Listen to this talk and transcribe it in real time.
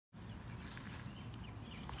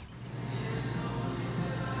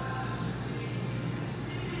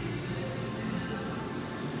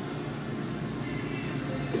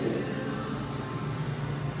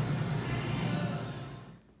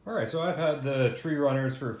All right, so I've had the tree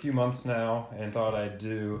runners for a few months now and thought I'd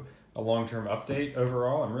do a long-term update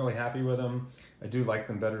overall. I'm really happy with them. I do like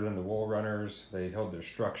them better than the wool runners. They held their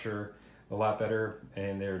structure a lot better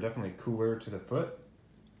and they're definitely cooler to the foot.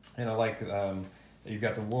 And I like you've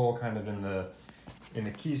got the wool kind of in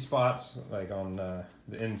the key spots, like on the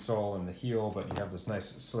insole and the heel, but you have this nice,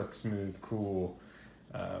 slick, smooth, cool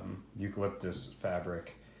eucalyptus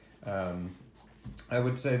fabric. I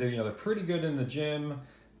would say they're pretty good in the gym.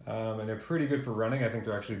 And they're pretty good for running. I think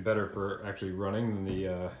they're actually better for actually running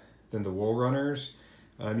than the wool runners.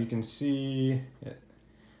 You can see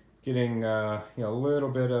getting a little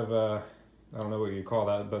bit of I don't know what you call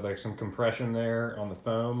that, but like some compression there on the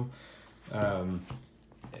foam.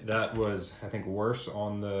 That was, I think, worse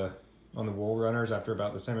on the wool runners after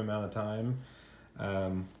about the same amount of time.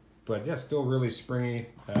 But yeah, still really springy.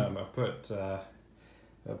 I've put a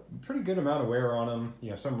pretty good amount of wear on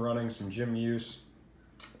them. Some running, some gym use.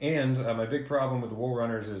 And my big problem with the wool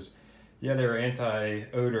runners is, yeah, they were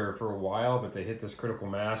anti-odor for a while, but they hit this critical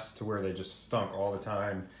mass to where they just stunk all the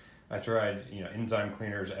time. I tried, enzyme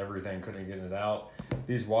cleaners, everything, couldn't get it out.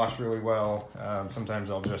 These wash really well.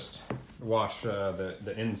 Sometimes I'll just wash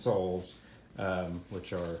the insoles,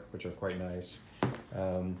 which are quite nice.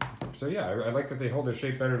 So yeah, I like that they hold their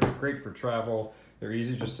shape better. They're great for travel. They're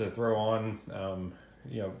easy just to throw on.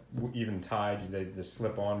 Even tied, they just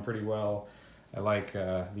slip on pretty well. I like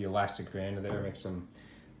the elastic band there, makes them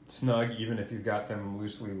snug even if you've got them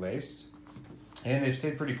loosely laced. And they've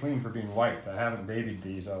stayed pretty clean for being white. I haven't babied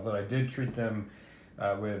these, although I did treat them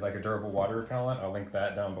with like a durable water repellent. I'll link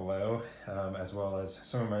that down below, as well as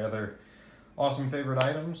some of my other awesome favorite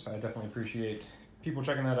items. I definitely appreciate people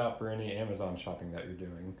checking that out for any Amazon shopping that you're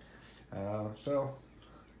doing. So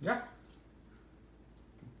yeah,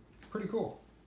 pretty cool.